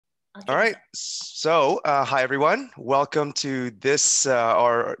All right. So, hi everyone. Welcome to this,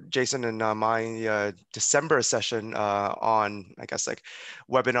 our Jason and my December session on, I guess, like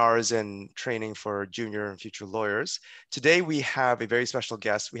webinars and training for junior and future lawyers. Today we have a very special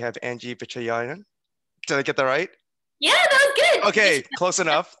guest. We have Angie Vichayanan. Did I get that right? Yeah, that was good. Okay, close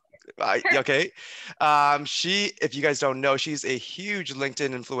enough. Okay. If you guys don't know, she's a huge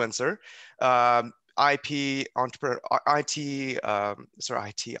LinkedIn influencer. IP entrepreneur,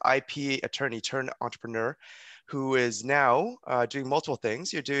 IP attorney turned entrepreneur, who is now doing multiple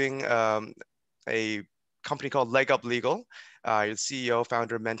things. You're doing a company called Leg Up Legal. You're the CEO,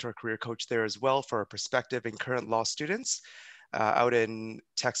 founder, mentor, career coach there as well for prospective and current law students out in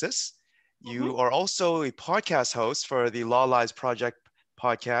Texas. You are also a podcast host for the Law Lives Project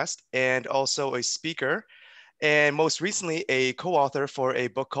podcast and also a speaker, and most recently a co-author for a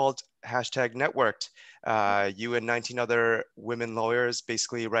book called #Networked. You and 19 other women lawyers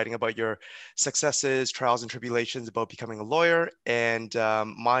basically writing about your successes, trials, and tribulations about becoming a lawyer. And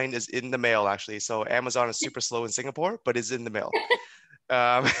mine is in the mail, actually. So Amazon is super slow in Singapore, but is in the mail.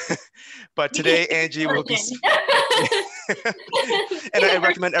 But today, Angie will be... And I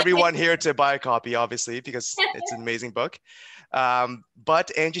recommend everyone here to buy a copy, obviously, because it's an amazing book.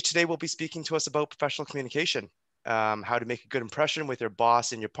 But Angie today will be speaking to us about professional communication, how to make a good impression with your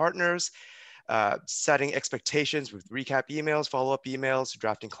boss and your partners, setting expectations with recap emails, follow-up emails,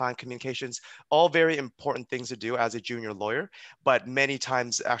 drafting client communications, all very important things to do as a junior lawyer. But many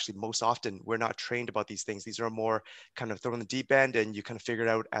times, actually most often, we're not trained about these things. These are more kind of thrown in the deep end and you kind of figure it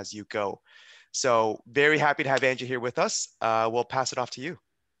out as you go. So very happy to have Angie here with us. We'll pass it off to you.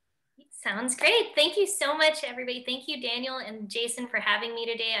 Sounds great. Thank you so much, everybody. Thank you, Daniel and Jason, for having me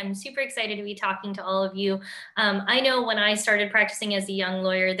today. I'm super excited to be talking to all of you. I know when I started practicing as a young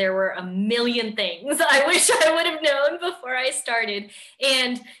lawyer, there were a million things I wish I would have known before I started.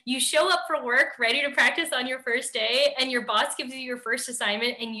 And you show up for work ready to practice on your first day, and your boss gives you your first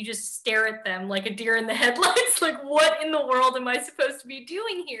assignment, and you just stare at them like a deer in the headlights, like, what in the world am I supposed to be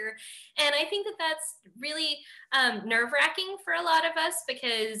doing here? And I think that that's really nerve-wracking for a lot of us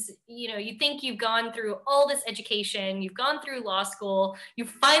because, you think you've gone through all this education, you've gone through law school, you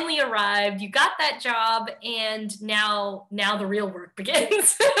finally arrived, you got that job, and now the real work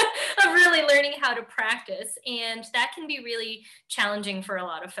begins of really learning how to practice. And that can be really challenging for a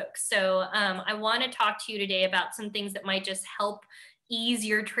lot of folks. So I want to talk to you today about some things that might just help ease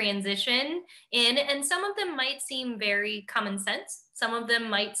your transition in, and some of them might seem very common sense. Some of them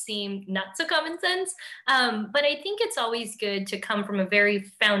might seem not so common sense, but I think it's always good to come from a very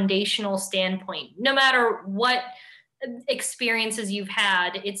foundational standpoint. No matter what experiences you've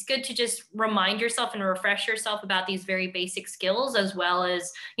had, it's good to just remind yourself and refresh yourself about these very basic skills, as well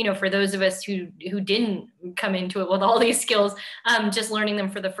as, for those of us who didn't come into it with all these skills, just learning them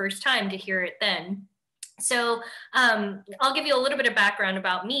for the first time to hear it then. So I'll give you a little bit of background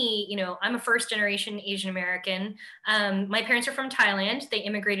about me. I'm a first generation Asian American. My parents are from Thailand. They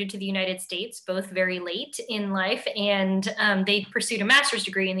immigrated to the United States, both very late in life, and they pursued a master's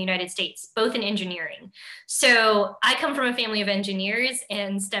degree in the United States, both in engineering. So I come from a family of engineers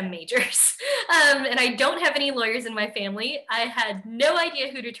and STEM majors, and I don't have any lawyers in my family. I had no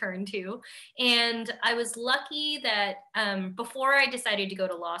idea who to turn to. And I was lucky that before I decided to go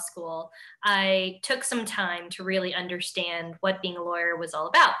to law school, I took some time to really understand what being a lawyer was all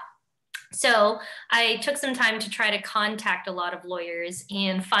about. So I took some time to try to contact a lot of lawyers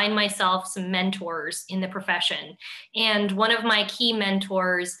and find myself some mentors in the profession. And one of my key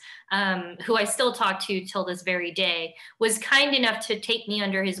mentors, who I still talk to till this very day, was kind enough to take me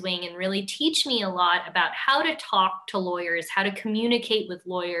under his wing and really teach me a lot about how to talk to lawyers, how to communicate with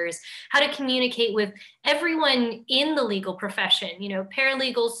lawyers, how to communicate with everyone in the legal profession,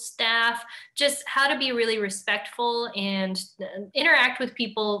 paralegals, staff, just how to be really respectful and interact with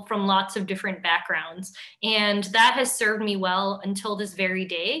people from lots of different backgrounds. And that has served me well until this very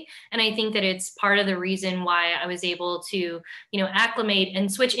day. And I think that it's part of the reason why I was able to, acclimate and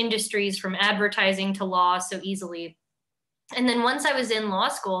switch industries from advertising to law so easily. And then once I was in law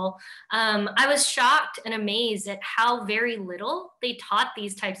school, I was shocked and amazed at how very little they taught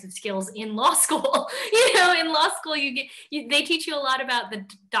these types of skills in law school. In law school, they teach you a lot about the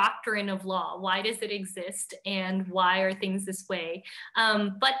doctrine of law. Why does it exist and why are things this way?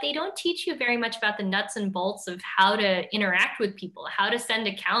 But they don't teach you very much about the nuts and bolts of how to interact with people, how to send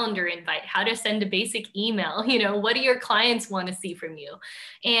a calendar invite, how to send a basic email, what do your clients want to see from you?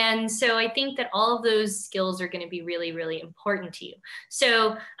 And so I think that all of those skills are going to be really, really important to you.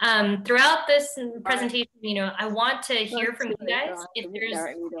 So throughout this presentation, I want to hear from you guys. If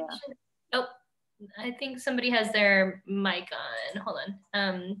there's... Oh, I think somebody has their mic on. Hold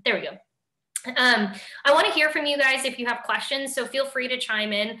on. There we go. I want to hear from you guys if you have questions, so feel free to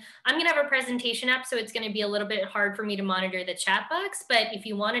chime in. I'm going to have a presentation up, so it's going to be a little bit hard for me to monitor the chat box, but if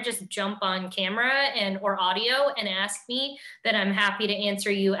you want to just jump on camera and or audio and ask me, then I'm happy to answer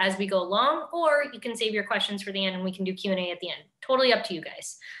you as we go along, or you can save your questions for the end and we can do Q&A at the end. Totally up to you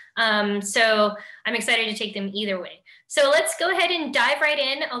guys. So I'm excited to take them either way. So let's go ahead and dive right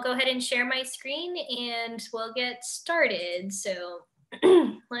in. I'll go ahead and share my screen and we'll get started. So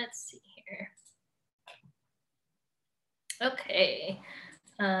let's see here. Okay,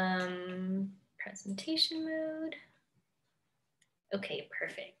 presentation mode. Okay,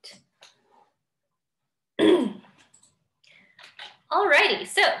 perfect. Alrighty,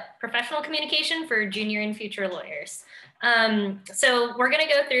 so professional communication for junior and future lawyers. So we're gonna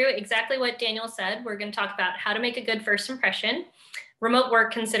go through exactly what Daniel said. We're gonna talk about how to make a good first impression, remote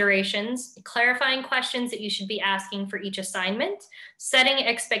work considerations, clarifying questions that you should be asking for each assignment, setting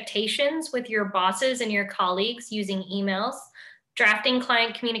expectations with your bosses and your colleagues using emails, drafting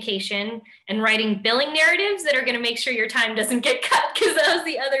client communication, and writing billing narratives that are going to make sure your time doesn't get cut, because that was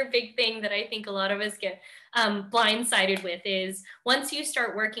the other big thing that I think a lot of us get blindsided with is once you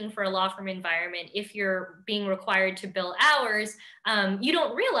start working for a law firm environment, if you're being required to bill hours, you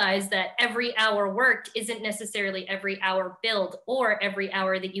don't realize that every hour worked isn't necessarily every hour billed or every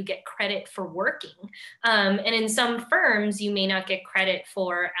hour that you get credit for working. And in some firms, you may not get credit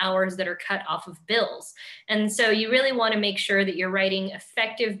for hours that are cut off of bills. And so you really want to make sure that you're writing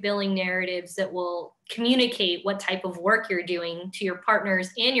effective billing narratives that will communicate what type of work you're doing to your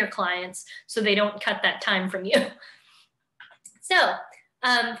partners and your clients so they don't cut that time from you. So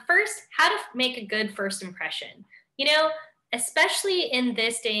first, how to make a good first impression. You know, especially in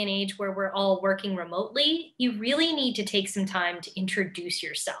this day and age where we're all working remotely, you really need to take some time to introduce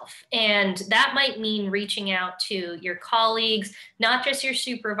yourself. And that might mean reaching out to your colleagues, not just your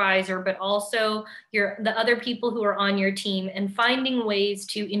supervisor, but also the other people who are on your team, and finding ways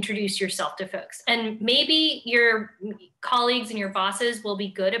to introduce yourself to folks. And maybe your colleagues and your bosses will be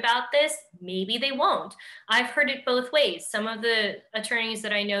good about this. Maybe they won't. I've heard it both ways. Some of the attorneys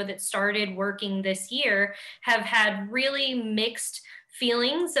that I know that started working this year have had really mixed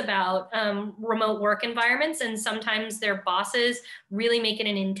feelings about remote work environments, and sometimes their bosses really make it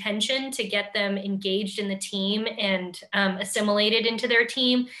an intention to get them engaged in the team and assimilated into their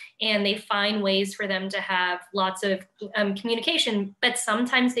team, and they find ways for them to have lots of communication, but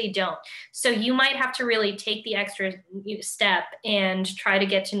sometimes they don't. So you might have to really take the extra step and try to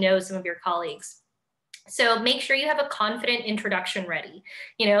get to know some of your colleagues. So make sure you have a confident introduction ready.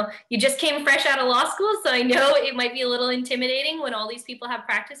 You know, you just came fresh out of law school, so I know it might be a little intimidating when all these people have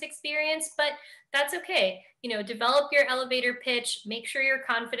practice experience, but that's okay. You know, develop your elevator pitch, make sure you're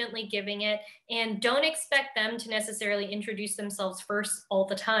confidently giving it, and don't expect them to necessarily introduce themselves first all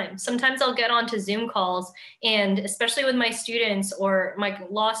the time. Sometimes I'll get onto Zoom calls, and especially with my students or my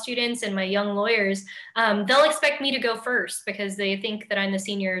law students and my young lawyers, they'll expect me to go first because they think that I'm the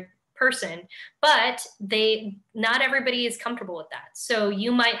senior person, but not everybody is comfortable with that. So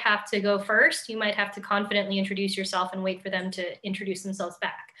you might have to go first. You might have to confidently introduce yourself and wait for them to introduce themselves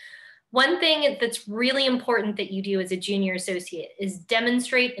back. One thing that's really important that you do as a junior associate is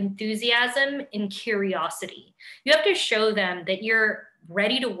demonstrate enthusiasm and curiosity. You have to show them that you're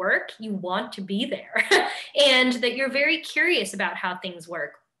ready to work, you want to be there, and that you're very curious about how things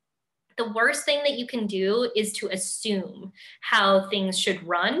work. The worst thing that you can do is to assume how things should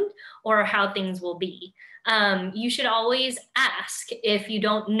run or how things will be. You should always ask if you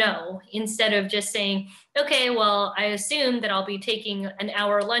don't know, instead of just saying, okay, well, I assume that I'll be taking an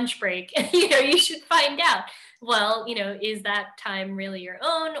hour lunch break. You should find out, well, is that time really your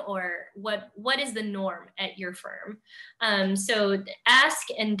own, or what is the norm at your firm? So ask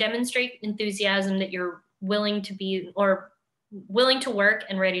and demonstrate enthusiasm that you're willing to be, or willing to work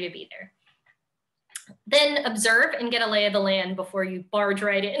and ready to be there. Then observe and get a lay of the land before you barge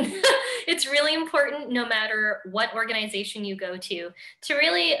right in. It's really important, no matter what organization you go to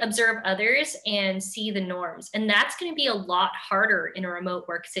really observe others and see the norms. And that's going to be a lot harder in a remote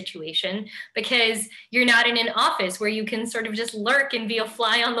work situation because you're not in an office where you can sort of just lurk and be a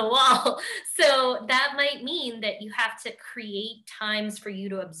fly on the wall. So that might mean that you have to create times for you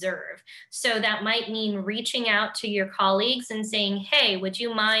to observe. So that might mean reaching out to your colleagues and saying, hey, would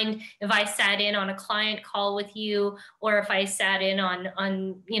you mind if I sat in on a client call with you, or if I sat in on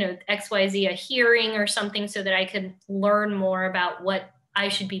XYZ, a hearing or something, so that I could learn more about what I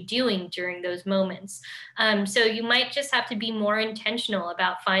should be doing during those moments. So you might just have to be more intentional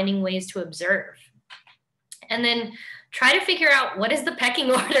about finding ways to observe. And then try to figure out what is the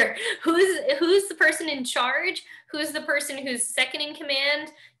pecking order. Who's the person in charge? Who's the person who's second in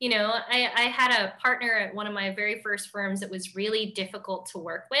command? You know, I had a partner at one of my very first firms that was really difficult to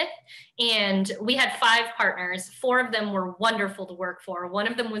work with. And we had 5 partners. 4 of them were wonderful to work for. One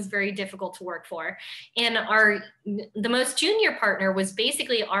of them was very difficult to work for. And the most junior partner was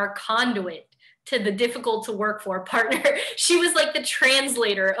basically our conduit to the difficult to work for partner. She was like the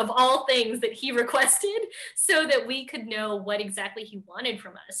translator of all things that he requested so that we could know what exactly he wanted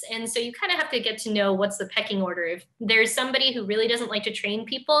from us. And so you kind of have to get to know what's the pecking order. If there's somebody who really doesn't like to train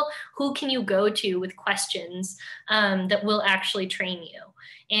people, who can you go to with questions that will actually train you?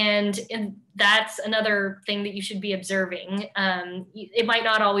 And that's another thing that you should be observing. It might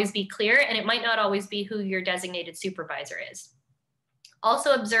not always be clear, and it might not always be who your designated supervisor is.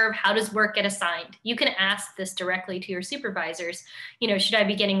 Also observe, how does work get assigned? You can ask this directly to your supervisors. You know, should I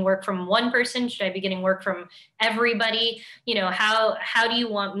be getting work from one person? Should I be getting work from everybody? You know, how do you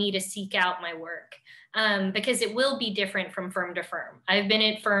want me to seek out my work? Because it will be different from firm to firm. I've been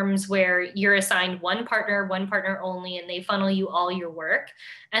at firms where you're assigned one partner only, and they funnel you all your work.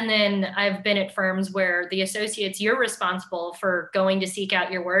 And then I've been at firms where the associates, you're responsible for going to seek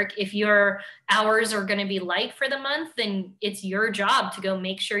out your work. If your hours are going to be light for the month, then it's your job to go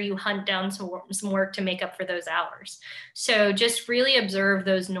make sure you hunt down some work to make up for those hours. So just really observe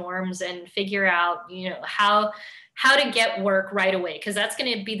those norms and figure out, you know, how to get work right away, because that's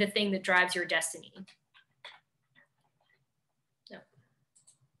going to be the thing that drives your destiny.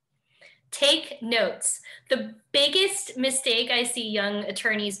 Take notes. The biggest mistake I see young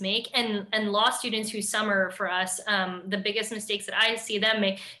attorneys make, and law students who summer for us, the biggest mistakes that I see them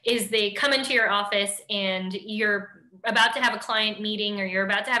make is they come into your office and you're about to have a client meeting, or you're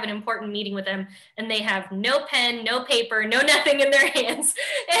about to have an important meeting with them, and they have no pen, no paper, no nothing in their hands.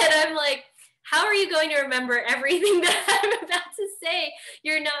 And I'm like, how are you going to remember everything that I'm about to say?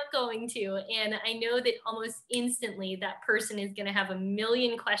 You're not going to. And I know that almost instantly that person is going to have a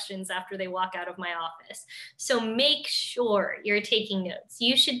million questions after they walk out of my office. So make sure you're taking notes.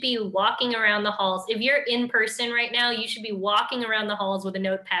 You should be walking around the halls. If you're in person right now, you should be walking around the halls with a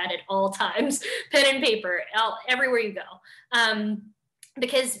notepad at all times, pen and paper, everywhere you go.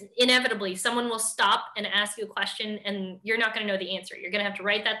 Because inevitably someone will stop and ask you a question and you're not going to know the answer. You're going to have to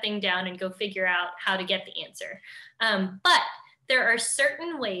write that thing down and go figure out how to get the answer. But there are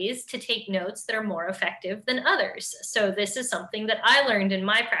certain ways to take notes that are more effective than others. So this is something that I learned in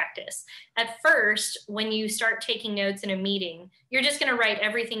my practice. At first, when you start taking notes in a meeting, you're just going to write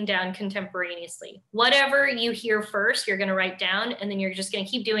everything down contemporaneously. Whatever you hear first, you're going to write down, and then you're just going to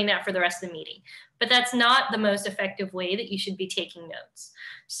keep doing that for the rest of the meeting. But that's not the most effective way that you should be taking notes.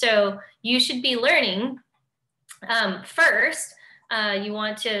 So you should be learning first, you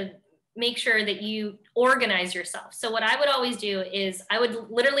want to make sure that you organize yourself. So what I would always do is I would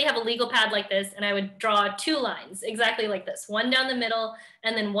literally have a legal pad like this, and I would draw 2 lines exactly like this, one down the middle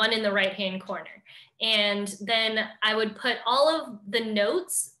and then one in the right-hand corner. And then I would put all of the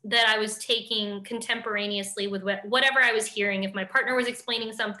notes that I was taking contemporaneously with whatever I was hearing. If my partner was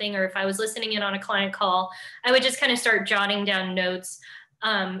explaining something, or if I was listening in on a client call, I would just kind of start jotting down notes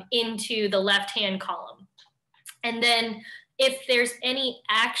into the left-hand column. And then if there's any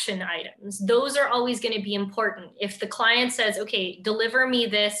action items, those are always going to be important. If the client says, okay, deliver me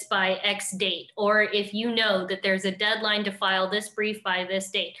this by X date, or if you know that there's a deadline to file this brief by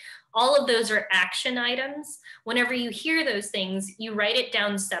this date, all of those are action items. Whenever you hear those things, you write it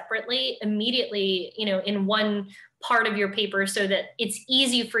down separately, immediately, you know, in one part of your paper, so that it's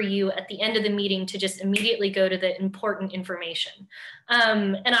easy for you at the end of the meeting to just immediately go to the important information.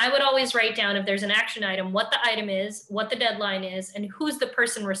 And I would always write down, if there's an action item, what the item is, what the deadline is, and who's the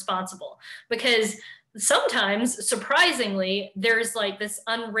person responsible. Because sometimes, surprisingly, there's like this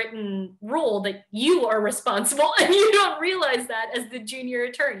unwritten rule that you are responsible, and you don't realize that as the junior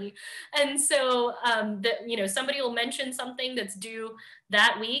attorney. And so that, you know, somebody will mention something that's due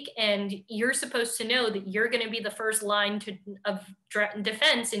that week, and you're supposed to know that you're going to be the first line of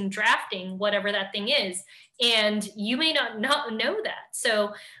defense in drafting whatever that thing is. And you may not know that.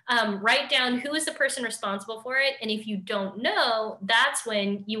 So write down who is the person responsible for it. And if you don't know, that's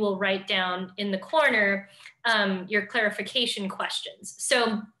when you will write down in the corner your clarification questions.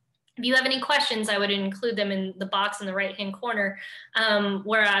 So if you have any questions, I would include them in the box in the right-hand corner,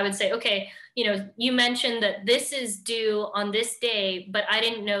 where I would say, okay, you mentioned that this is due on this day, but I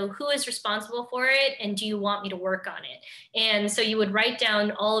didn't know who is responsible for it, and do you want me to work on it? And so you would write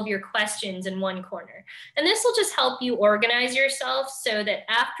down all of your questions in one corner. And this will just help you organize yourself so that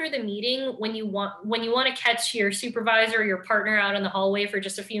after the meeting, when you want to catch your supervisor or your partner out in the hallway for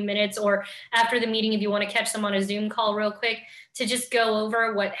just a few minutes, or after the meeting, if you want to catch them on a Zoom call real quick to just go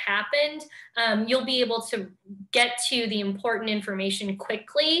over what happened, you'll be able to get to the important information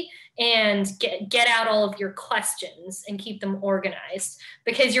quickly and get out all of your questions and keep them organized,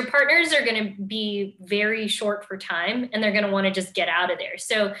 because your partners are going to be very short for time and they're going to want to just get out of there.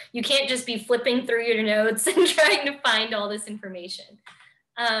 So you can't just be flipping through your notes and trying to find all this information.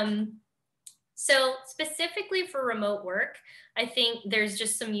 So specifically for remote work, I think there's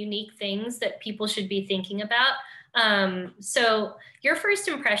just some unique things that people should be thinking about. So your first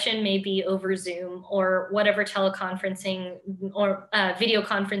impression may be over Zoom or whatever teleconferencing or video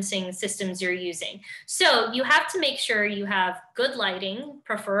conferencing systems you're using. So you have to make sure you have good lighting,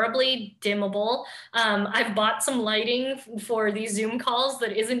 preferably dimmable. I've bought some lighting for these Zoom calls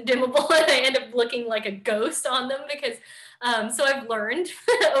that isn't dimmable, and I end up looking like a ghost on them because so I've learned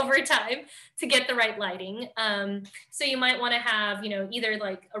over time to get the right lighting. So you might want to have, either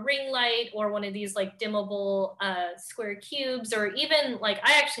like a ring light or one of these like dimmable square cubes, or even like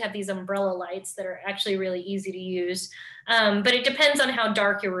I actually have these umbrella lights that are actually really easy to use. But it depends on how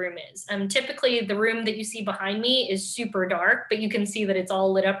dark your room is. Typically the room that you see behind me is super dark, but you can see that it's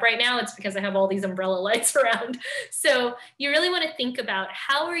all lit up right now. It's because I have all these umbrella lights around. So you really want to think about,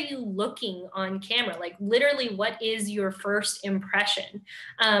 how are you looking on camera? Like literally, what is your first impression?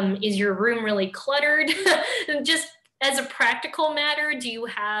 Is your room really cluttered? Just as a practical matter, do you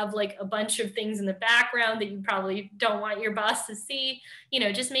have like a bunch of things in the background that you probably don't want your boss to see?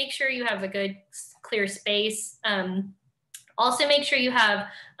 Just make sure you have a good clear space. Also make sure you have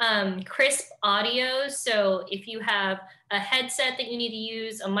crisp audio. So if you have a headset that you need to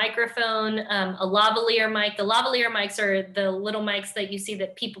use, a microphone, a lavalier mic. The lavalier mics are the little mics that you see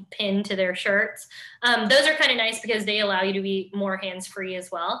that people pin to their shirts. Those are kind of nice because they allow you to be more hands-free as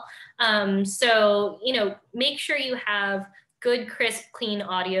well. So, make sure you have good, crisp, clean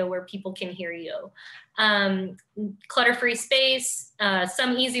audio where people can hear you. Clutter-free space,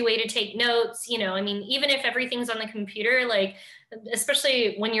 some easy way to take notes. Even if everything's on the computer, like,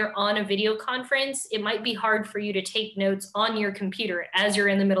 especially when you're on a video conference, it might be hard for you to take notes on your computer as you're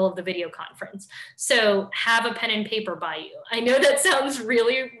in the middle of the video conference. So have a pen and paper by you. I know that sounds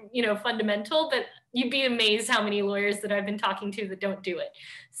really, fundamental, but you'd be amazed how many lawyers that I've been talking to that don't do it.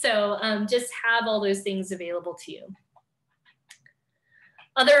 So just have all those things available to you.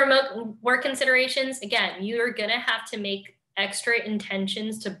 Other remote work considerations, again, you're gonna have to make extra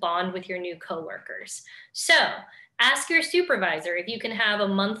intentions to bond with your new coworkers. So ask your supervisor if you can have a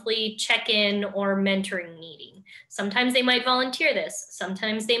monthly check-in or mentoring meeting. Sometimes they might volunteer this,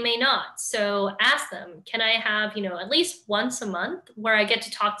 sometimes they may not. So ask them, can I have, at least once a month where I get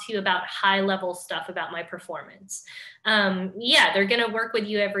to talk to you about high-level stuff about my performance? Yeah, they're going to work with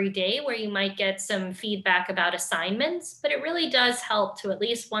you every day where you might get some feedback about assignments, but it really does help to at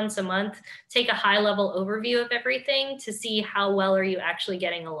least once a month take a high-level overview of everything to see how well are you actually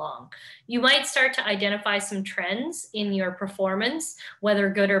getting along. You might start to identify some trends in your performance, whether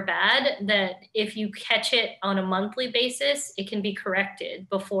good or bad, that if you catch it on a monthly basis, it can be corrected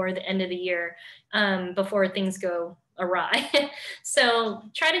before the end of the year, before things go awry. So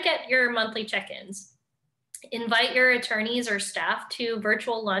try to get your monthly check-ins. Invite your attorneys or staff to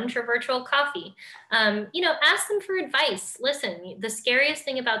virtual lunch or virtual coffee. Ask them for advice. Listen, the scariest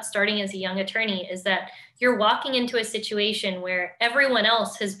thing about starting as a young attorney is that you're walking into a situation where everyone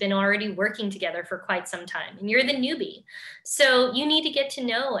else has been already working together for quite some time and you're the newbie. So you need to get to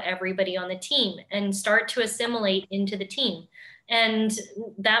know everybody on the team and start to assimilate into the team. And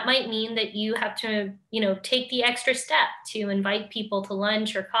that might mean that you have to, take the extra step to invite people to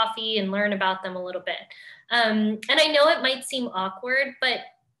lunch or coffee and learn about them a little bit. And I know it might seem awkward, but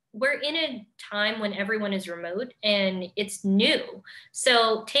we're in a time when everyone is remote and it's new.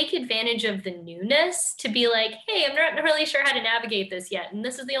 So take advantage of the newness to be like, hey, I'm not really sure how to navigate this yet. And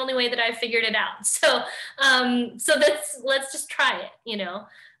this is the only way that I've figured it out. So, let's just try it,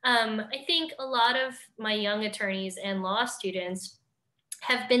 I think a lot of my young attorneys and law students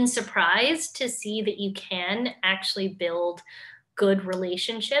have been surprised to see that you can actually build good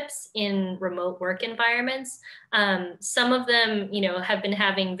relationships in remote work environments. Some of them, have been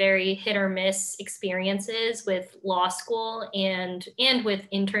having very hit or miss experiences with law school and with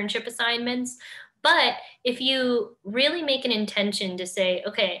internship assignments. But if you really make an intention to say,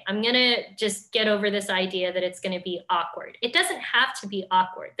 okay, I'm going to just get over this idea that it's going to be awkward. It doesn't have to be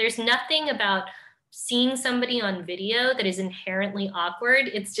awkward. There's nothing about seeing somebody on video that is inherently awkward.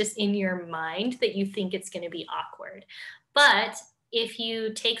 It's just in your mind that you think it's going to be awkward. But if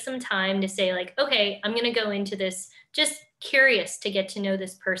you take some time to say like, okay, I'm going to go into this just curious to get to know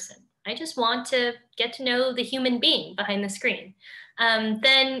this person. I just want to get to know the human being behind the screen.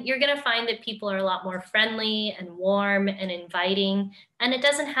 Then you're going to find that people are a lot more friendly and warm and inviting, and it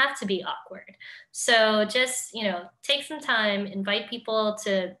doesn't have to be awkward. So just, take some time, invite people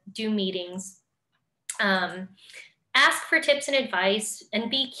to do meetings, ask for tips and advice, and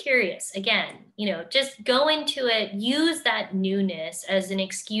be curious. Again, just go into it, use that newness as an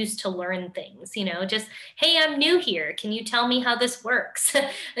excuse to learn things, just, hey, I'm new here. Can you tell me how this works?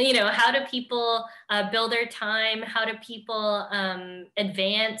 How do people build their time? How do people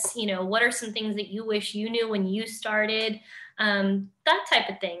advance? What are some things that you wish you knew when you started? That type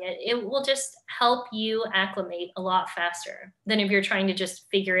of thing. It will just help you acclimate a lot faster than if you're trying to just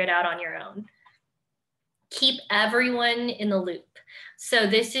figure it out on your own. Keep everyone in the loop. So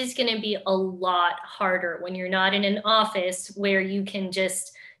this is going to be a lot harder when you're not in an office where you can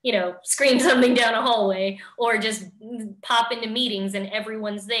just, scream something down a hallway or just pop into meetings and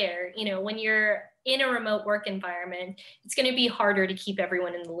everyone's there. When you're in a remote work environment, it's going to be harder to keep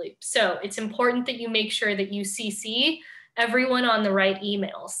everyone in the loop. So it's important that you make sure that you CC everyone on the right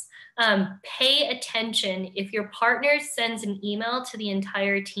emails. Pay attention if your partner sends an email to the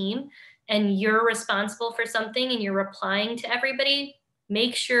entire team and you're responsible for something and you're replying to everybody,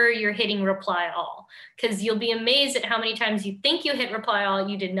 make sure you're hitting reply all, because you'll be amazed at how many times you think you hit reply all,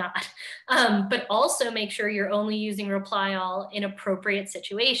 you did not. But also make sure you're only using reply all in appropriate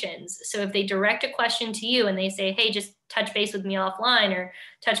situations. So if they direct a question to you and they say, hey, just touch base with me offline or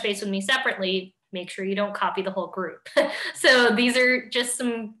touch base with me separately, make sure you don't copy the whole group. So these are just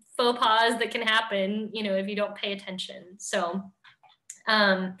some faux pas that can happen, if you don't pay attention. So,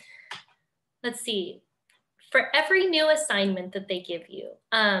 let's see, for every new assignment that they give you,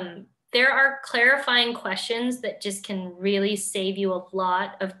 there are clarifying questions that just can really save you a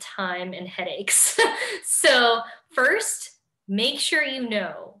lot of time and headaches. So first, make sure you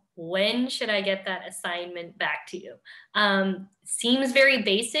know, when should I get that assignment back to you? Seems very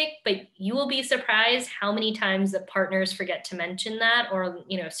basic, but you will be surprised how many times that partners forget to mention that, or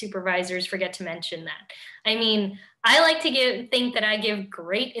supervisors forget to mention that. I mean, I like to think that I give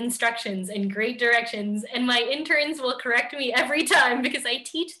great instructions and great directions, and my interns will correct me every time because I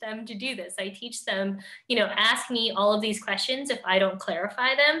teach them to do this. I teach them, ask me all of these questions if I don't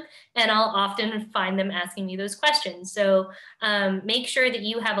clarify them, and I'll often find them asking me those questions. So make sure that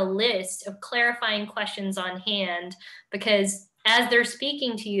you have a list of clarifying questions on hand, because as they're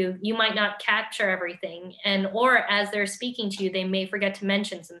speaking to you, you might not capture everything, or as they're speaking to you, they may forget to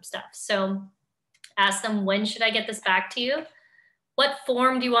mention some stuff. So ask them, when should I get this back to you? What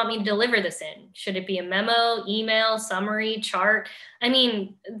form do you want me to deliver this in? Should it be a memo, email, summary, chart? I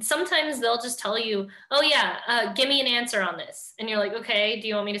mean, sometimes they'll just tell you, oh yeah, give me an answer on this. And you're like, okay, do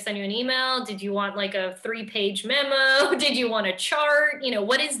you want me to send you an email? Did you want like a 3-page memo? Did you want a chart?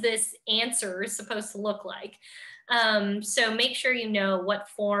 What is this answer supposed to look like? So make sure you know what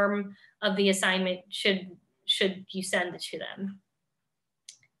form of the assignment should you send it to them.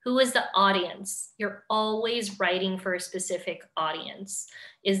 Who is the audience? You're always writing for a specific audience.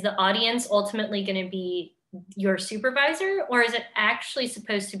 Is the audience ultimately going to be your supervisor, or is it actually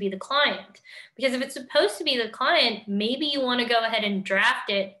supposed to be the client? Because if it's supposed to be the client, maybe you want to go ahead and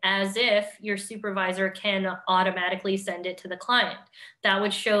draft it as if your supervisor can automatically send it to the client. That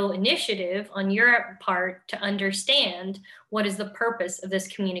would show initiative on your part to understand what is the purpose of this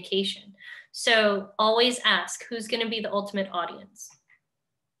communication. So always ask, who's going to be the ultimate audience?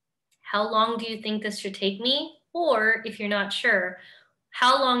 How long do you think this should take me? Or if you're not sure,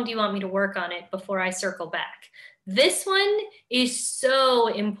 how long do you want me to work on it before I circle back? This one is so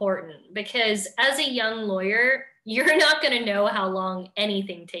important because as a young lawyer, you're not going to know how long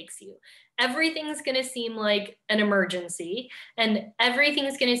anything takes you. Everything's going to seem like an emergency, and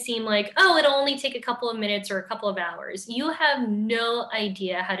everything's going to seem like, oh, it'll only take a couple of minutes or a couple of hours. You have no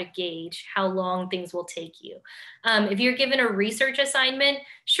idea how to gauge how long things will take you. If you're given a research assignment,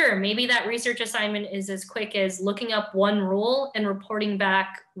 sure, maybe that research assignment is as quick as looking up one rule and reporting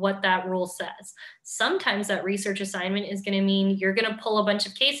back what that rule says. Sometimes that research assignment is going to mean you're going to pull a bunch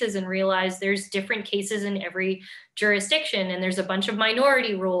of cases and realize there's different cases in every jurisdiction, and there's a bunch of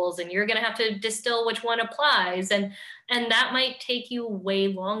minority rules, and you're going to have to distill which one applies, and that might take you way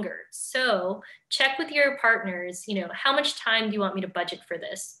longer. So check with your partners, how much time do you want me to budget for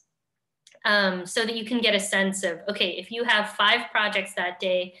this? so that you can get a sense of, okay, if you have 5 projects that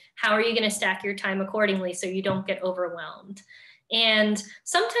day, how are you going to stack your time accordingly so you don't get overwhelmed? And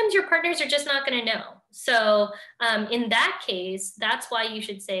sometimes your partners are just not going to know. So in that case, that's why you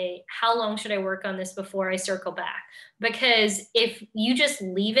should say, how long should I work on this before I circle back? Because if you just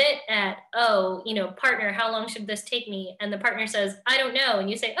leave it at, oh, partner, how long should this take me? And the partner says, I don't know. And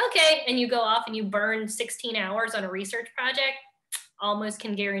you say, okay. And you go off and you burn 16 hours on a research project, almost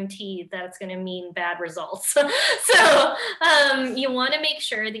can guarantee that it's going to mean bad results. So you want to make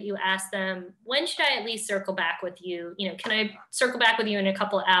sure that you ask them, when should I at least circle back with you? Can I circle back with you in a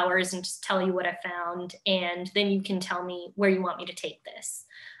couple of hours and just tell you what I found? And then you can tell me where you want me to take this.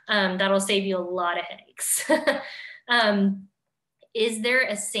 That'll save you a lot of headaches. Is there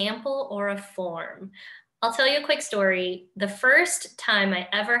a sample or a form? I'll tell you a quick story. The first time I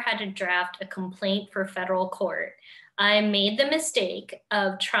ever had to draft a complaint for federal court, I made the mistake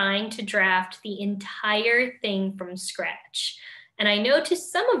of trying to draft the entire thing from scratch. And I know to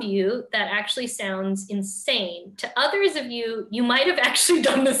some of you that actually sounds insane. To others of you, you might have actually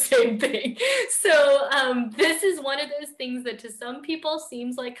done the same thing. So this is one of those things that to some people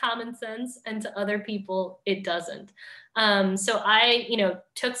seems like common sense, and to other people, it doesn't. So I,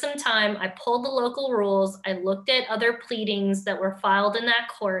 took some time, I pulled the local rules, I looked at other pleadings that were filed in that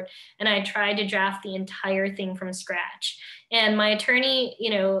court, and I tried to draft the entire thing from scratch. And my attorney,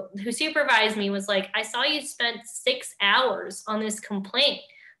 who supervised me was like, I saw you spent 6 hours on this complaint.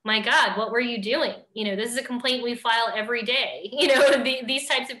 My God, what were you doing? This is a complaint we file every day. These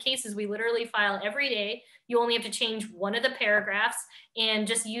types of cases we literally file every day. You only have to change one of the paragraphs and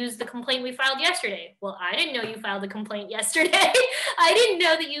just use the complaint we filed yesterday. Well, I didn't know you filed the complaint yesterday. I didn't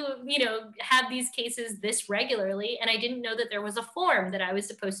know that you have these cases this regularly. And I didn't know that there was a form that I was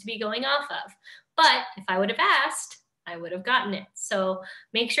supposed to be going off of. But if I would have asked, I would have gotten it. So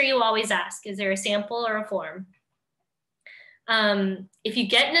make sure you always ask, is there a sample or a form? If you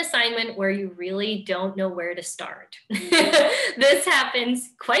get an assignment where you really don't know where to start, this happens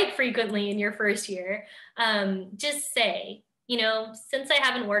quite frequently in your first year, just say, since I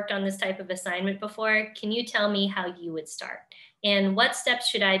haven't worked on this type of assignment before, can you tell me how you would start? And what steps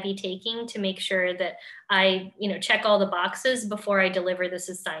should I be taking to make sure that I, check all the boxes before I deliver this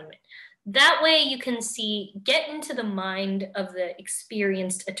assignment? That way you can get into the mind of the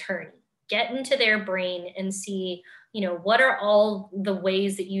experienced attorney, get into their brain and see, what are all the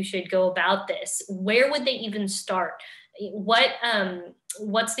ways that you should go about this? Where would they even start?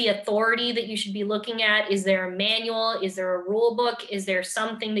 What's the authority that you should be looking at? Is there a manual? Is there a rule book? Is there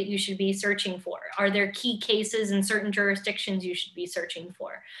something that you should be searching for? Are there key cases in certain jurisdictions you should be searching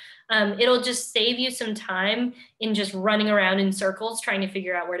for? It'll just save you some time in just running around in circles trying to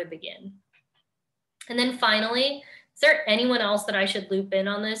figure out where to begin. And then finally, is there anyone else that I should loop in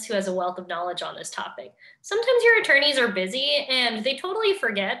on this who has a wealth of knowledge on this topic? Sometimes your attorneys are busy and they totally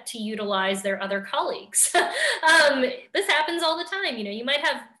forget to utilize their other colleagues. This happens all the time. You might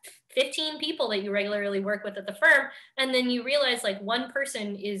have 15 people that you regularly work with at the firm, and then you realize like one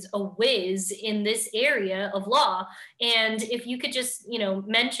person is a whiz in this area of law. And if you could just,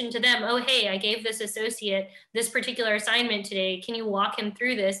 mention to them, oh, hey, I gave this associate this particular assignment today. Can you walk him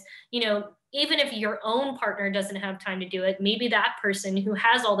through this? Even if your own partner doesn't have time to do it, maybe that person who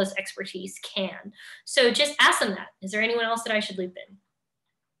has all this expertise can. So just ask them that. Is there anyone else that I should loop in?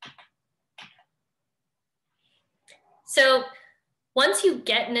 So once you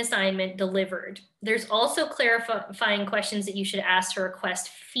get an assignment delivered, there's also clarifying questions that you should ask to request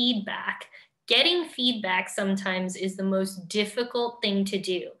feedback. Getting feedback sometimes is the most difficult thing to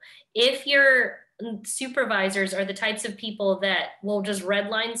do. If your supervisors are the types of people that will just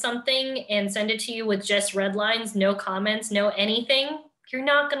redline something and send it to you with just red lines, no comments, no anything, you're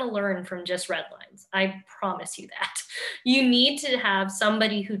not going to learn from just red lines. I promise you that. You need to have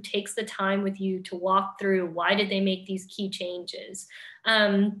somebody who takes the time with you to walk through why did they make these key changes.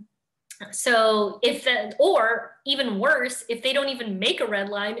 So or even worse, if they don't even make a red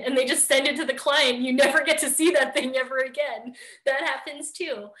line and they just send it to the client, you never get to see that thing ever again. That happens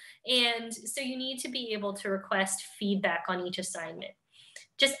too. And so you need to be able to request feedback on each assignment.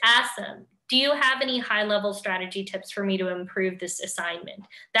 Just ask them, do you have any high-level strategy tips for me to improve this assignment?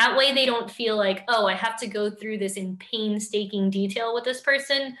 That way they don't feel like, oh, I have to go through this in painstaking detail with this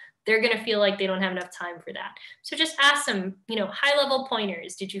person. They're going to feel like they don't have enough time for that. So just ask them, high-level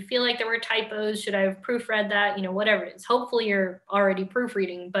pointers. Did you feel like there were typos? Should I have proofread that? Whatever it is. Hopefully you're already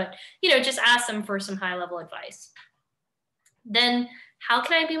proofreading, but, just ask them for some high-level advice. Then how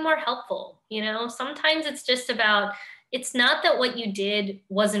can I be more helpful? Sometimes it's just about, it's not that what you did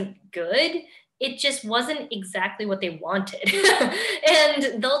wasn't good. it just wasn't exactly what they wanted.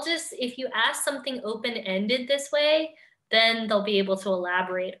 And they'll just, if you ask something open-ended this way, then they'll be able to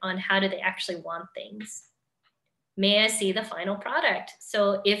elaborate on how do they actually want things. May I see the final product?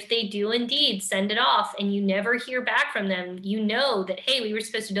 So if they do indeed send it off and you never hear back from them, you know that, hey, we were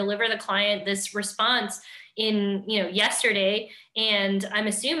supposed to deliver the client this response in, yesterday, and I'm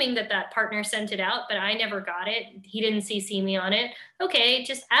assuming that that partner sent it out, but I never got it. He didn't CC me on it. Okay,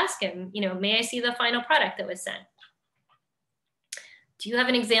 just ask him, may I see the final product that was sent? Do you have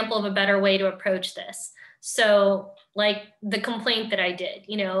an example of a better way to approach this? So like the complaint that I did,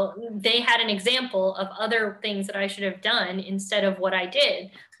 they had an example of other things that I should have done instead of what I did,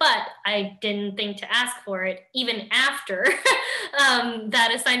 but I didn't think to ask for it even after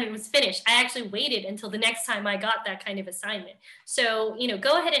that assignment was finished. I actually waited until the next time I got that kind of assignment. So,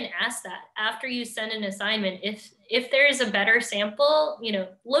 go ahead and ask that after you send an assignment. If there's a better sample,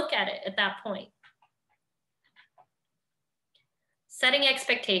 look at it at that point. Setting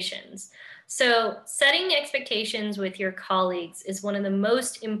expectations. So setting expectations with your colleagues is one of the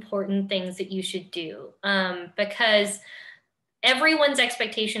most important things that you should do, because everyone's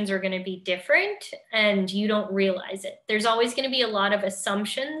expectations are going to be different and you don't realize it. There's always going to be a lot of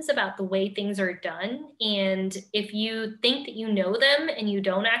assumptions about the way things are done. And if you think that you know them and you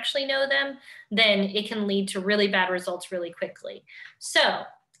don't actually know them, then it can lead to really bad results really quickly. So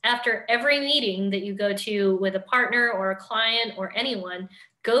after every meeting that you go to with a partner or a client or anyone,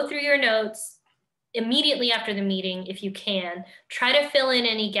 go through your notes immediately after the meeting if you can. Try to fill in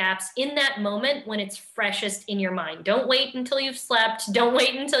any gaps in that moment when it's freshest in your mind. Don't wait until you've slept. Don't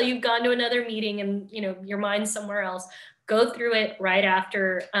wait until you've gone to another meeting and your mind's somewhere else. Go through it right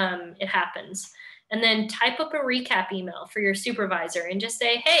after it happens. And then type up a recap email for your supervisor and just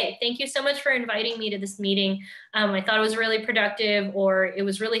say, hey, thank you so much for inviting me to this meeting. I thought it was really productive, or it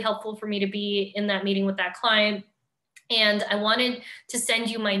was really helpful for me to be in that meeting with that client. And I wanted to send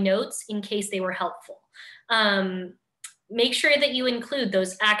you my notes in case they were helpful. Make sure that you include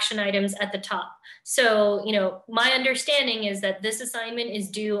those action items at the top. So, my understanding is that this assignment is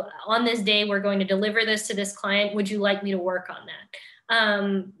due on this day. We're going to deliver this to this client. Would you like me to work on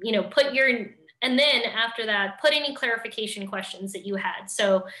that? And then after that, put any clarification questions that you had.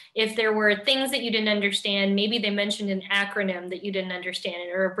 So if there were things that you didn't understand, maybe they mentioned an acronym that you didn't understand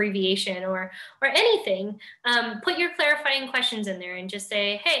or abbreviation or anything, put your clarifying questions in there and just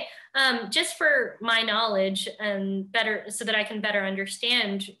say, hey, just for my knowledge and better, so that I can better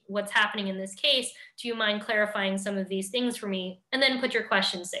understand what's happening in this case, do you mind clarifying some of these things for me? And then put your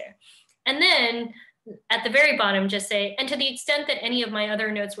questions there. And then at the very bottom, just say, and to the extent that any of my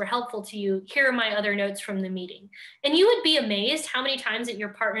other notes were helpful to you, here are my other notes from the meeting. And you would be amazed how many times that your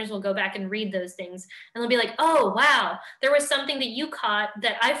partners will go back and read those things. And they'll be like, oh, wow, there was something that you caught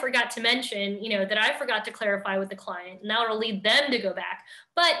that I forgot to mention, that I forgot to clarify with the client. And that will lead them to go back.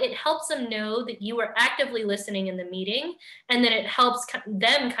 But it helps them know that you were actively listening in the meeting, and then it helps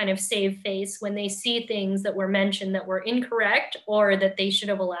them kind of save face when they see things that were mentioned that were incorrect or that they should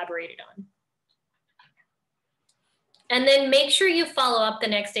have elaborated on. And then make sure you follow up the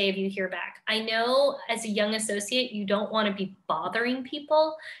next day if you hear back. I know as a young associate, you don't want to be bothering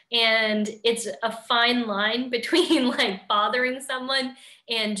people. And it's a fine line between like bothering someone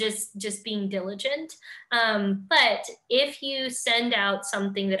and just being diligent. But if you send out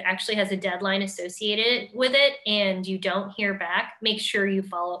something that actually has a deadline associated with it and you don't hear back, make sure you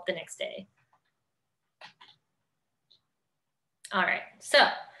follow up the next day. All right, so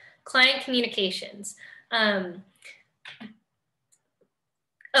client communications.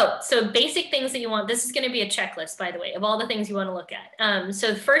 So basic things that you want. This is going to be a checklist, by the way, of all the things you want to look at.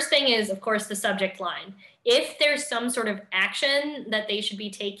 So the first thing is, of course, the subject line. If there's some sort of action that they should be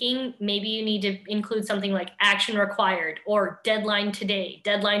taking, maybe you need to include something like action required or deadline today,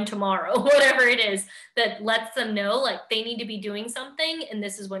 deadline tomorrow, whatever it is that lets them know like they need to be doing something and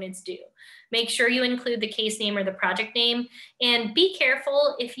this is when it's due. Make sure you include the case name or the project name, and be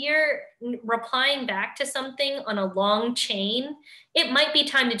careful if you're replying back to something on a long chain, it might be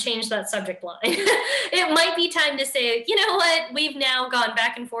time to change that subject line. It might be time to say, you know what, we've now gone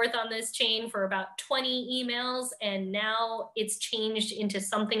back and forth on this chain for about 20 emails and now it's changed into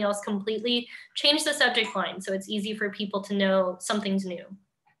something else completely. Change the subject line so it's easy for people to know something's new.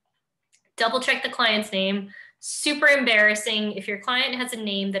 Double check the client's name. Super embarrassing if your client has a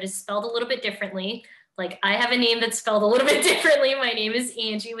name that is spelled a little bit differently. Like I have a name that's spelled a little bit differently. My name is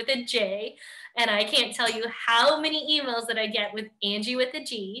Angie with a J, and I can't tell you how many emails that I get with Angie with a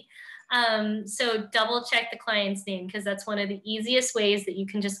G. So double check the client's name, because that's one of the easiest ways that you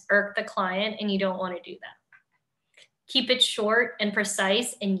can just irk the client, and you don't want to do that. Keep it short and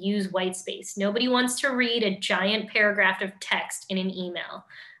precise and use white space. Nobody wants to read a giant paragraph of text in an email.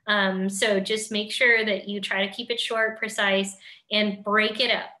 So just make sure that you try to keep it short, precise, and break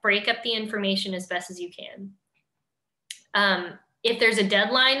it up. Break up the information as best as you can. If there's a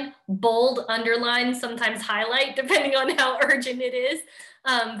deadline, bold, underline, sometimes highlight, depending on how urgent it is.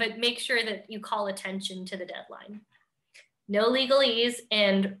 But make sure that you call attention to the deadline. No legalese,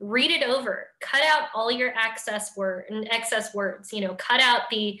 and read it over. Cut out all your excess words. You know, cut out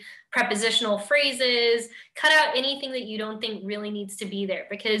the prepositional phrases, cut out anything that you don't think really needs to be there,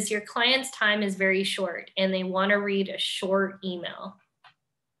 because your client's time is very short and they want to read a short email.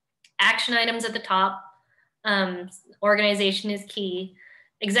 Action items at the top. Organization is key.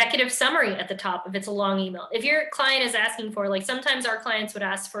 Executive summary at the top if it's a long email. If your client is asking for, like sometimes our clients would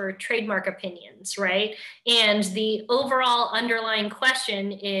ask for trademark opinions, right? And the overall underlying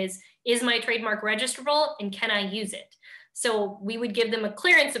question is my trademark registrable and can I use it? So we would give them a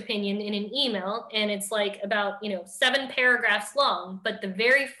clearance opinion in an email, and it's like about 7 paragraphs long, but the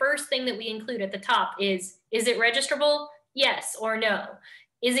very first thing that we include at the top is it registrable? Yes or no.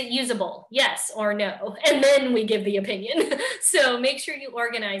 Is it usable? Yes or no. And then we give the opinion. So make sure you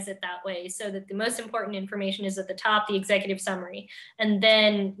organize it that way so that the most important information is at the top, the executive summary, and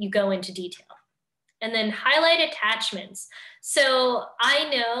then you go into detail. And then highlight attachments. So I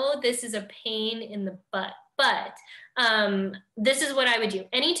know this is a pain in the butt, but this is what I would do.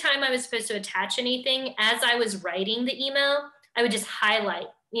 Anytime I was supposed to attach anything, as I was writing the email, I would just highlight,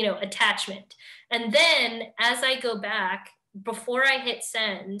 attachment. And then as I go back, before I hit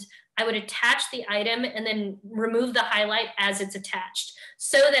send, I would attach the item and then remove the highlight as it's attached,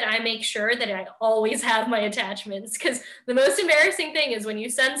 so that I make sure that I always have my attachments. Because the most embarrassing thing is when you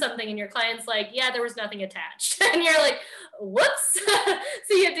send something and your client's like, yeah, there was nothing attached. And you're like, whoops.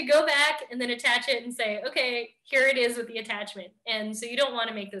 So you have to go back and then attach it and say, okay, here it is with the attachment. And so you don't want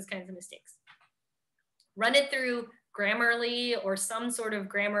to make those kinds of mistakes. Run it through Grammarly or some sort of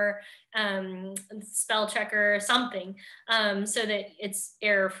grammar spell checker, something, so that it's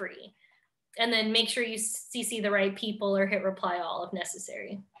error-free. And then make sure you CC the right people or hit reply all if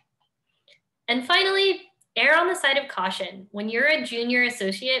necessary. And finally, err on the side of caution. When you're a junior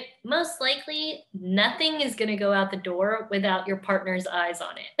associate, most likely nothing is going to go out the door without your partner's eyes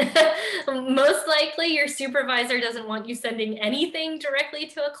on it. Most likely your supervisor doesn't want you sending anything directly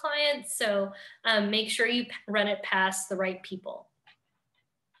to a client, so make sure you run it past the right people.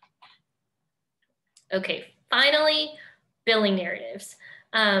 Okay, finally, billing narratives.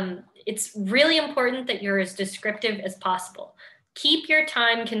 It's really important that you're as descriptive as possible. Keep your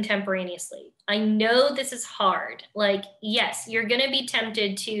time contemporaneously. I know this is hard. Like, yes, you're going to be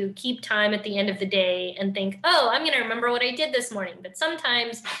tempted to keep time at the end of the day and think, oh, I'm going to remember what I did this morning. But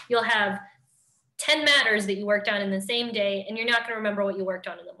sometimes you'll have 10 matters that you worked on in the same day, and you're not going to remember what you worked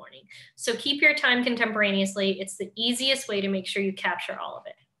on in the morning. So keep your time contemporaneously. It's the easiest way to make sure you capture all of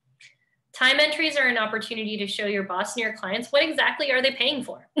it. Time entries are an opportunity to show your boss and your clients what exactly are they paying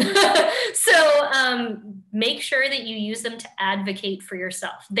for. So make sure that you use them to advocate for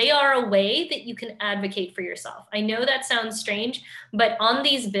yourself. They are a way that you can advocate for yourself. I know that sounds strange, but on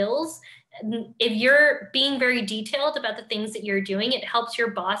these bills, if you're being very detailed about the things that you're doing, it helps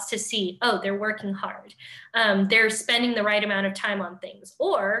your boss to see, oh, they're working hard. They're spending the right amount of time on things.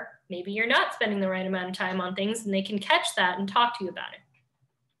 Or maybe you're not spending the right amount of time on things, and they can catch that and talk to you about it.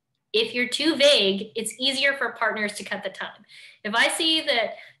 If you're too vague, it's easier for partners to cut the time. If I see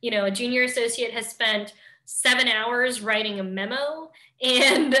that, a junior associate has spent 7 hours writing a memo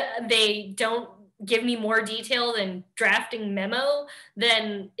and they don't give me more detail than drafting memo,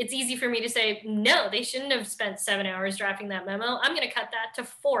 then it's easy for me to say, no, they shouldn't have spent 7 hours drafting that memo. I'm going to cut that to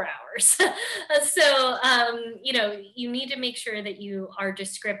 4 hours. So, you need to make sure that you are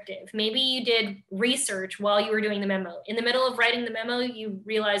descriptive. Maybe you did research while you were doing the memo. In the middle of writing the memo, you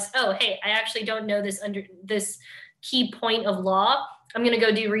realize, oh, hey, I actually don't know this key point of law. I'm going to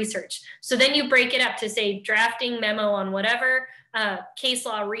go do research. So then you break it up to say drafting memo on whatever, case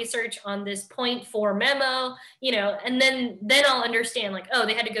law research on this point for memo, and then I'll understand, like, oh,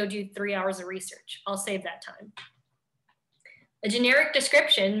 they had to go do 3 hours of research. I'll save that time. A generic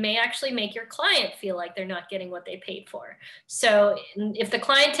description may actually make your client feel like they're not getting what they paid for. So if the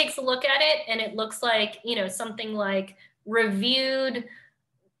client takes a look at it and it looks like, something like reviewed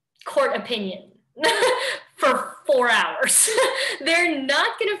court opinion for 4 hours, they're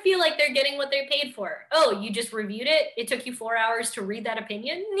not going to feel like they're getting what they paid for. Oh, you just reviewed it. It took you 4 hours to read that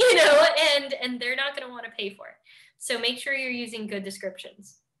opinion, and they're not going to want to pay for it. So make sure you're using good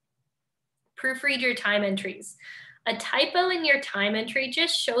descriptions. Proofread your time entries. A typo in your time entry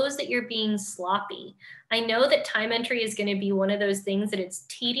just shows that you're being sloppy. I know that time entry is going to be one of those things that it's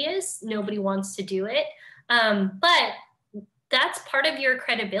tedious. Nobody wants to do it. But that's part of your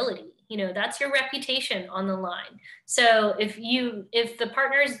credibility. You know, that's your reputation on the line. So if the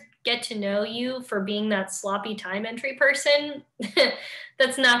partners get to know you for being that sloppy time entry person,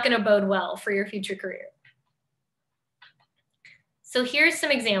 that's not going to bode well for your future career. So here's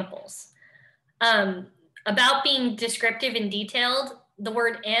some examples. About being descriptive and detailed, the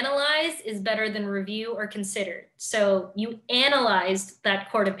word analyze is better than review or consider. So you analyzed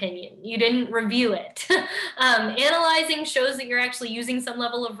that court opinion. You didn't review it. Analyzing shows that you're actually using some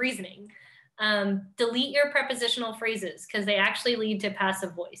level of reasoning. Delete your prepositional phrases because they actually lead to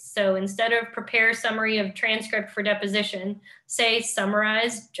passive voice. So instead of prepare summary of transcript for deposition, say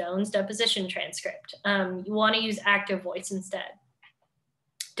summarize Jones deposition transcript. You want to use active voice instead.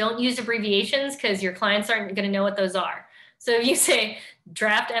 Don't use abbreviations because your clients aren't going to know what those are. So if you say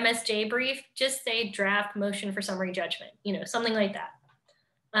draft MSJ brief, just say draft motion for summary judgment, you know, something like that.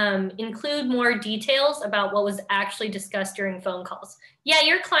 Include more details about what was actually discussed during phone calls. Yeah,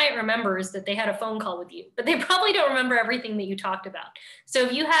 your client remembers that they had a phone call with you, but they probably don't remember everything that you talked about. So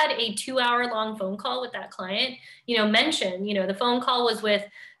if you had a 2-hour-long phone call with that client, you know, mention, you know, the phone call was with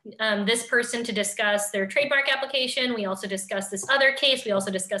this person to discuss their trademark application. We also discussed this other case. We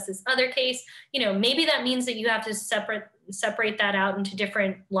also discussed this other case. You know, maybe that means that you have to separate that out into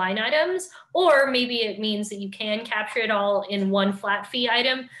different line items, or maybe it means that you can capture it all in one flat fee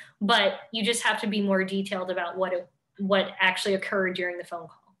item, but you just have to be more detailed about what actually occurred during the phone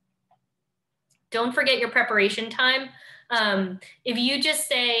call. Don't forget your preparation time. If you just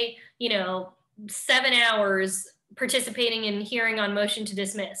say, you know, 7 hours participating in hearing on motion to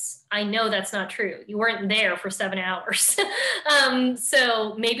dismiss, I know that's not true. You weren't there for 7 hours.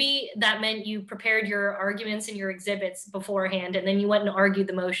 So maybe that meant you prepared your arguments and your exhibits beforehand, and then you went and argued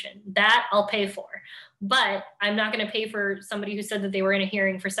the motion. That I'll pay for. But I'm not going to pay for somebody who said that they were in a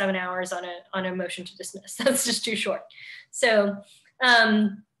hearing for 7 hours on a motion to dismiss. That's just too short. So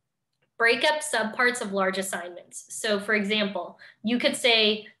break up subparts of large assignments. So for example, you could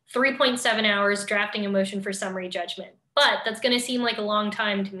say 3.7 hours drafting a motion for summary judgment, but that's going to seem like a long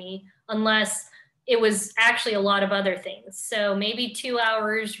time to me unless it was actually a lot of other things. So maybe 2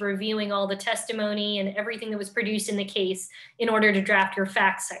 hours reviewing all the testimony and everything that was produced in the case in order to draft your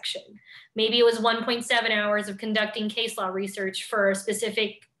facts section. Maybe it was 1.7 hours of conducting case law research for a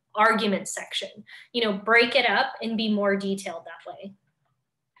specific argument section. You know, break it up and be more detailed that way.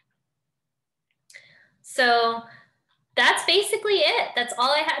 So that's basically it. That's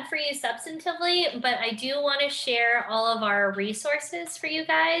all I had for you substantively, but I do want to share all of our resources for you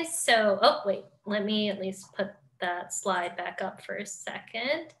guys. So, oh, wait, let me at least put that slide back up for a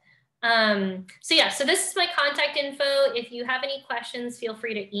second. So yeah, so this is my contact info. If you have any questions, feel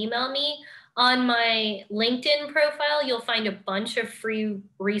free to email me. On my LinkedIn profile, you'll find a bunch of free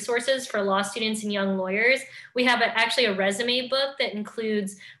resources for law students and young lawyers. We have actually a resume book that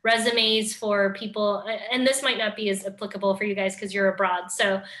includes resumes for people, and this might not be as applicable for you guys because you're abroad.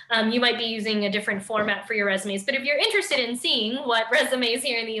 So you might be using a different format for your resumes. But if you're interested in seeing what resumes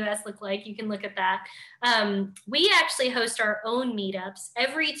here in the US look like, you can look at that. We actually host our own meetups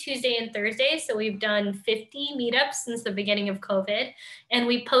every Tuesday and Thursday. So we've done 50 meetups since the beginning of COVID. And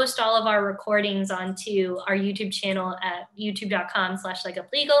we post all of our recordings onto our YouTube channel at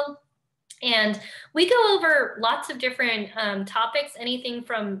youtube.com/leguplegal. And we go over lots of different topics, anything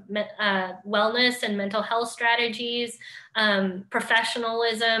from wellness and mental health strategies,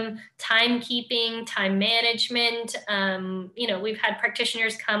 professionalism, timekeeping, time management. You know, we've had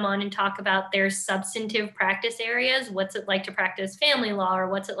practitioners come on and talk about their substantive practice areas. What's it like to practice family law, or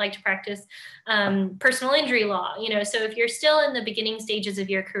what's it like to practice personal injury law? You know, so if you're still in the beginning stages of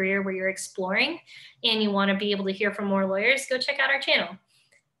your career where you're exploring and you want to be able to hear from more lawyers, go check out our channel.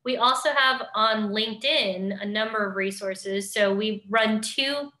 We also have on LinkedIn a number of resources. So we run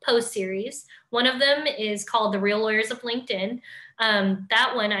 2 post series. One of them is called The Real Lawyers of LinkedIn.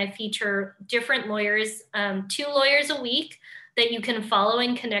 That one I feature different lawyers, 2 lawyers a week that you can follow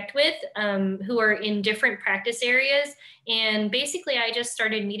and connect with who are in different practice areas. And basically, I just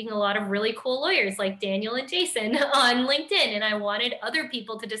started meeting a lot of really cool lawyers like Daniel and Jason on LinkedIn, and I wanted other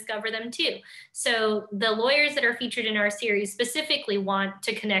people to discover them too. So the lawyers that are featured in our series specifically want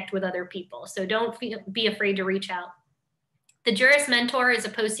to connect with other people. So don't be afraid to reach out. The Juris Mentor is a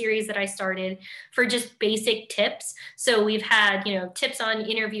post series that I started for just basic tips. So we've had, you know, tips on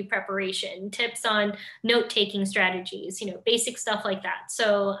interview preparation, tips on note-taking strategies, you know, basic stuff like that.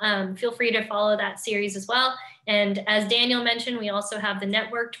 So feel free to follow that series as well. And as Daniel mentioned, we also have the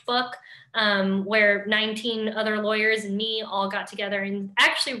networked book, where 19 other lawyers and me all got together and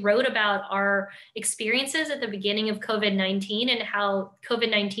actually wrote about our experiences at the beginning of COVID-19 and how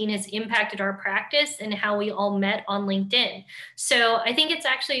COVID-19 has impacted our practice and how we all met on LinkedIn. So I think it's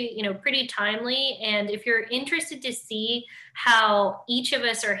actually, pretty timely. And if you're interested to see how each of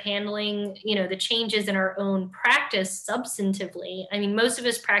us are handling, the changes in our own practice substantively. I mean, most of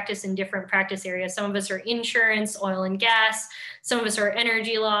us practice in different practice areas. Some of us are insurance, oil and gas. Some of us are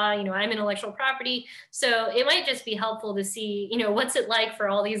energy law. I'm intellectual property. So it might just be helpful to see, what's it like for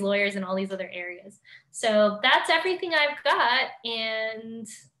all these lawyers in all these other areas. So that's everything I've got. And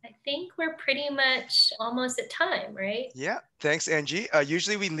I think we're pretty much almost at time, right? Yeah, thanks, Angie.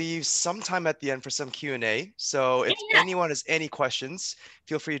 Usually we leave some time at the end for some Q&A. So if Yeah. anyone has any questions,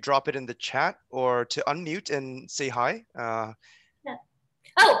 feel free to drop it in the chat or to unmute and say hi. Yeah.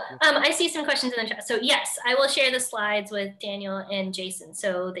 Oh, I see some questions in the chat. So yes, I will share the slides with Daniel and Jason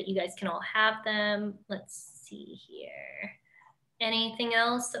so that you guys can all have them. Let's see here. Anything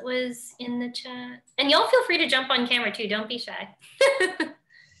else that was in the chat? And y'all feel free to jump on camera too. Don't be shy.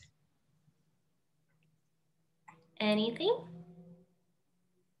 Anything?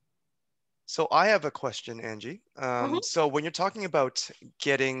 So I have a question, Angie. So when you're talking about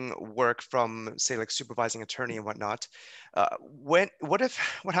getting work from, say, like supervising attorney and whatnot, what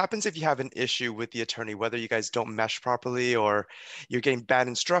happens if you have an issue with the attorney, whether you guys don't mesh properly or you're getting bad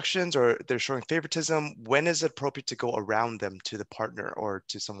instructions or they're showing favoritism? When is it appropriate to go around them to the partner or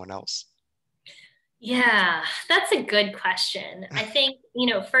to someone else? Yeah, that's a good question. I think,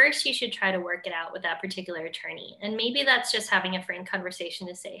 first you should try to work it out with that particular attorney. And maybe that's just having a frank conversation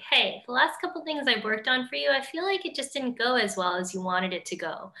to say, hey, the last couple things I worked on for you, I feel like it just didn't go as well as you wanted it to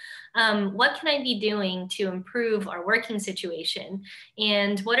go. What can I be doing to improve our working situation?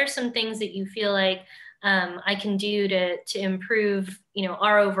 And what are some things that you feel like I can do to improve,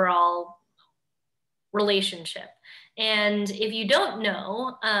 our overall relationship? And if you don't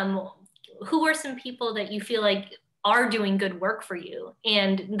know, who are some people that you feel like are doing good work for you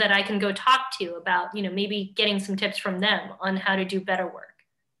and that I can go talk to about, maybe getting some tips from them on how to do better work.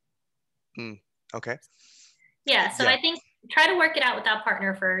 Okay. Yeah, so I think try to work it out with that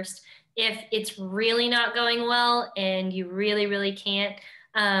partner first. If it's really not going well and you really, really can't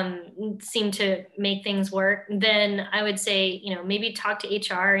seem to make things work, then I would say, maybe talk to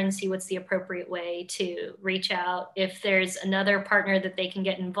HR and see what's the appropriate way to reach out. If there's another partner that they can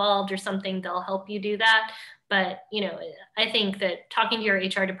get involved or something, they'll help you do that. But, I think that talking to your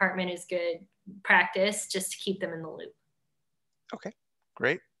HR department is good practice just to keep them in the loop. Okay,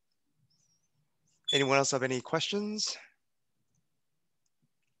 great. Anyone else have any questions?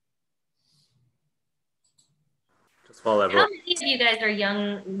 How many of you guys are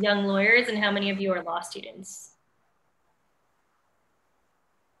young lawyers and how many of you are law students?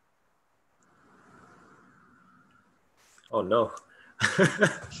 Oh, no.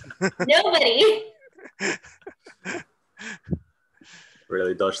 Nobody.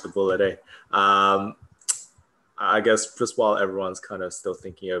 Really dodged the bullet, eh? I guess just while everyone's kind of still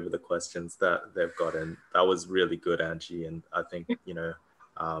thinking over the questions that they've gotten, that was really good, Angie. And I think,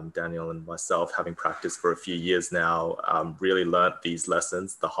 Daniel and myself, having practiced for a few years now, really learned these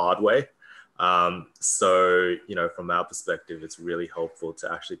lessons the hard way. So, from our perspective, it's really helpful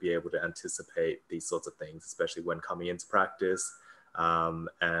to actually be able to anticipate these sorts of things, especially when coming into practice,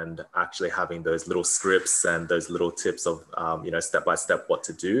 and actually having those little scripts and those little tips of, step by step what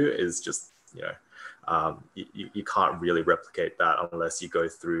to do is just, you can't really replicate that unless you go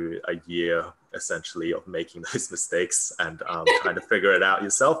through a year essentially of making those mistakes and trying to figure it out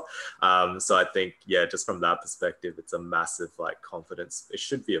yourself. So I think, just from that perspective, it's a massive confidence. It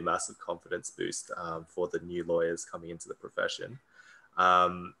should be a massive confidence boost for the new lawyers coming into the profession.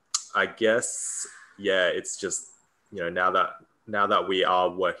 I guess, it's just, now that we are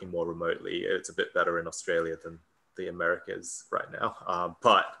working more remotely, it's a bit better in Australia than the Americas right now,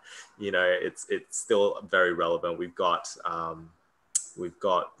 but it's still very relevant. We've got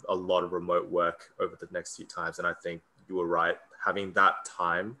a lot of remote work over the next few times, and I think you were right, having that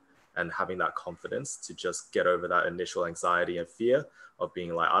time and having that confidence to just get over that initial anxiety and fear of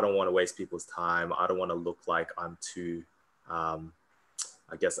being like, I don't want to waste people's time, I don't want to look like I'm too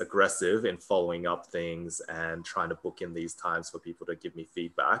aggressive in following up things and trying to book in these times for people to give me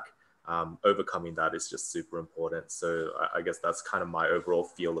feedback. Overcoming that is just super important. So I guess that's kind of my overall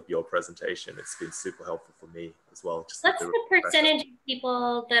feel of your presentation. It's been super helpful for me as well. What's the percentage of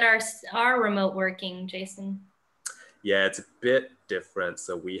people that are remote working, Jason? Yeah, it's a bit different.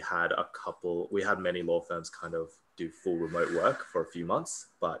 So we had many law firms kind of do full remote work for a few months,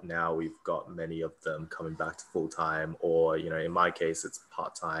 but now we've got many of them coming back to full time, or, you know, in my case, it's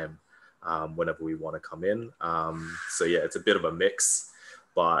part-time whenever we want to come in. So yeah, it's a bit of a mix,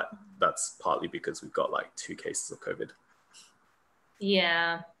 but that's partly because we've got like 2 cases of COVID.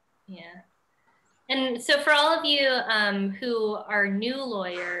 Yeah, yeah. And so for all of you who are new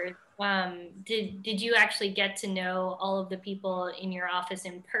lawyers, did you actually get to know all of the people in your office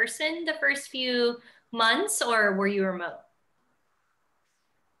in person the first few months, or were you remote?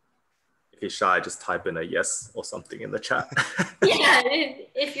 If you're shy, just type in a yes or something in the chat. Yeah,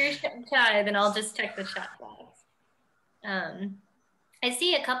 if you're shy, then I'll just check the chat box. I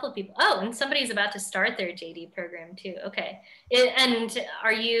see a couple of people. Oh, and somebody's about to start their JD program too. Okay. And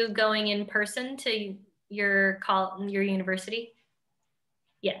are you going in person to your university?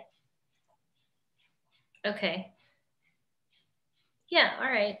 Yeah. Okay. Yeah,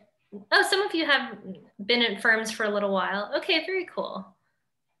 all right. Oh, some of you have been at firms for a little while. Okay, very cool.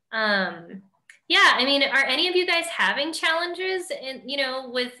 Yeah, I mean, are any of you guys having challenges in, you know,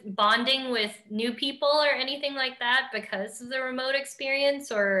 with bonding with new people or anything like that because of the remote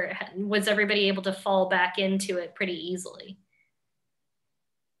experience, or was everybody able to fall back into it pretty easily?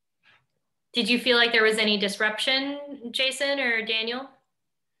 Did you feel like there was any disruption, Jason or Daniel?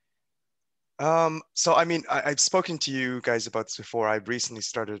 So, I mean, I've spoken to you guys about this before. I recently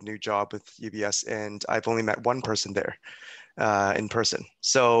started a new job with UBS, and I've only met one person there in person.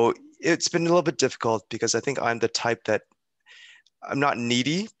 So it's been a little bit difficult because I think I'm the type that I'm not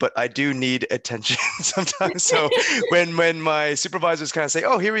needy, but I do need attention sometimes. So when my supervisors kind of say,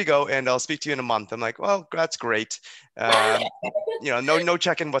 "Oh, here we go," and I'll speak to you in a month, I'm like, "Well, that's great." You know, no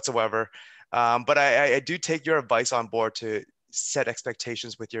check-in whatsoever. But I do take your advice on board to set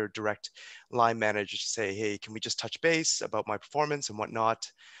expectations with your direct line manager to say, "Hey, can we just touch base about my performance and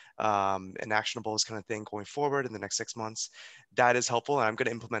whatnot?" And actionables kind of thing going forward in the next 6 months. That is helpful, and I'm going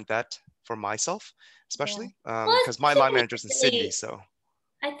to implement that for myself, especially because my line manager is in Sydney. So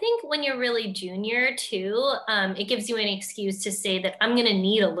I think when you're really junior too, it gives you an excuse to say that I'm going to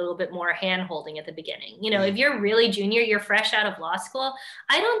need a little bit more hand holding at the beginning. You know, if you're really junior, you're fresh out of law school,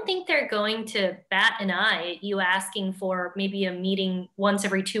 I don't think they're going to bat an eye at you asking for maybe a meeting once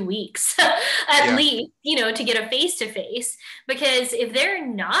every 2 weeks at least, you know, to get a face-to-face. Because if they're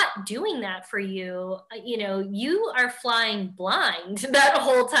not doing that for you, you know, you are flying blind that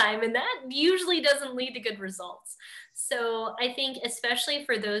whole time, and that usually doesn't lead to good results. So I think especially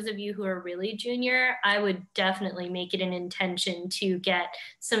for those of you who are really junior, I would definitely make it an intention to get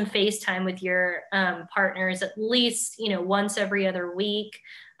some FaceTime with your partners at least, you know, once every other week,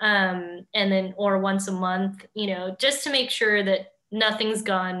 and then or once a month, you know, just to make sure that nothing's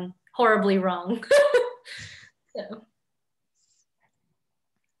gone horribly wrong. So,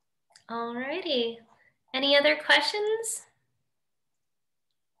 all righty. Any other questions?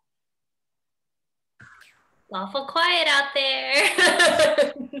 Awful quiet out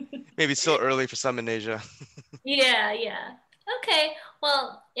there. maybe it's still early for some in Asia. Yeah. Okay.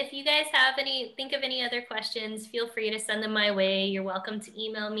 Well, if you guys have think of any other questions, feel free to send them my way. You're welcome to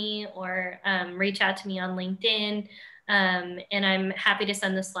email me or reach out to me on LinkedIn. And I'm happy to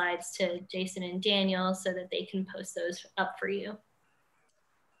send the slides to Jason and Daniel so that they can post those up for you.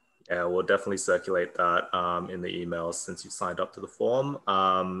 Yeah, we'll definitely circulate that in the emails since you signed up to the form.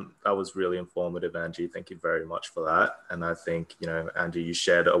 That was really informative, Angie. Thank you very much for that. And I think, you know, Angie, you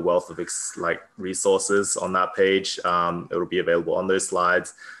shared a wealth of resources on that page. It will be available on those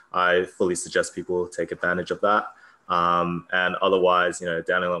slides. I fully suggest people take advantage of that. And otherwise, you know,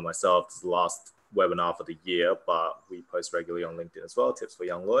 Daniel and myself, this is the last webinar for the year, but we post regularly on LinkedIn as well, tips for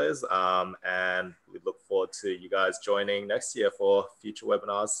young lawyers. And we look forward to you guys joining next year for future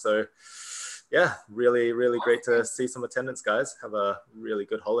webinars. So yeah, really, really great to see some attendance, guys. Have a really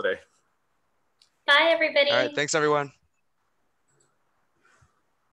good holiday. Bye, everybody. All right. Thanks, everyone.